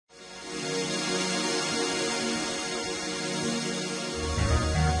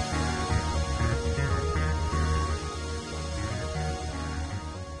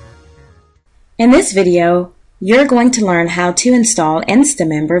In this video, you're going to learn how to install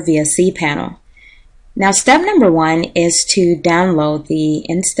InstaMember via cPanel. Now, step number 1 is to download the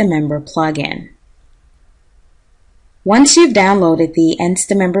InstaMember plugin. Once you've downloaded the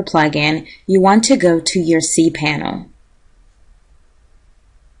InstaMember plugin, you want to go to your cPanel.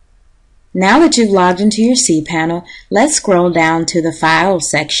 Now that you've logged into your cPanel, let's scroll down to the File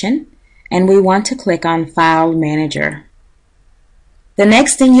section, and we want to click on File Manager. The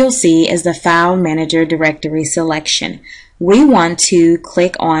next thing you'll see is the File Manager directory selection. We want to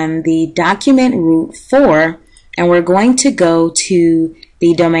click on the document root for, and we're going to go to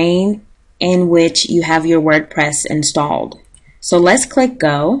the domain in which you have your WordPress installed. So let's click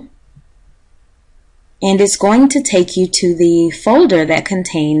Go, and it's going to take you to the folder that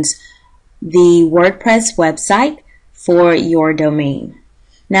contains the WordPress website for your domain.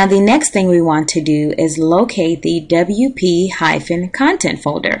 Now, the next thing we want to do is locate the WP-content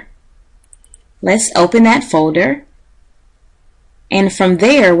folder. Let's open that folder, and from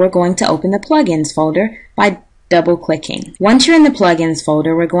there we're going to open the plugins folder by double-clicking. Once you're in the plugins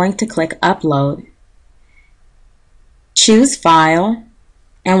folder, we're going to click Upload, choose File,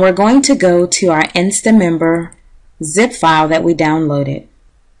 and we're going to go to our InstaMember zip file that we downloaded.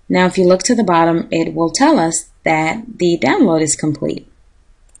 Now, if you look to the bottom, it will tell us that the download is complete.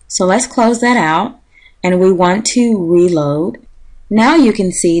 So let's close that out, and we want to reload. Now you can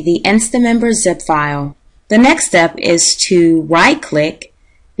see the InstaMember zip file. The next step is to right-click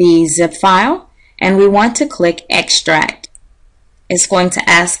the zip file, and we want to click Extract. It's going to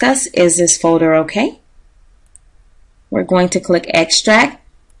ask us, is this folder okay? We're going to click Extract,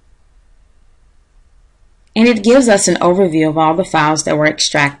 and it gives us an overview of all the files that were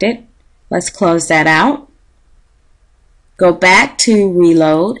extracted. Let's close that out. Go back to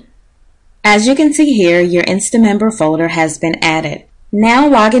Reload. As you can see here, your InstaMember folder has been added. Now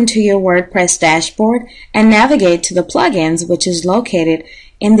log into your WordPress dashboard and navigate to the plugins, which is located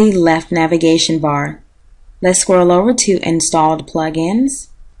in the left navigation bar. Let's scroll over to Installed Plugins.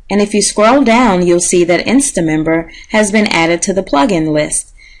 And if you scroll down, you'll see that InstaMember has been added to the plugin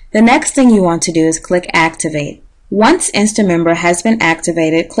list. The next thing you want to do is click Activate. Once InstaMember has been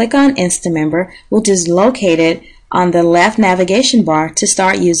activated, click on InstaMember, which is located on the left navigation bar, to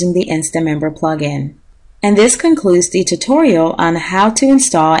start using the InstaMember plugin. And this concludes the tutorial on how to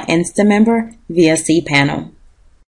install InstaMember via cPanel.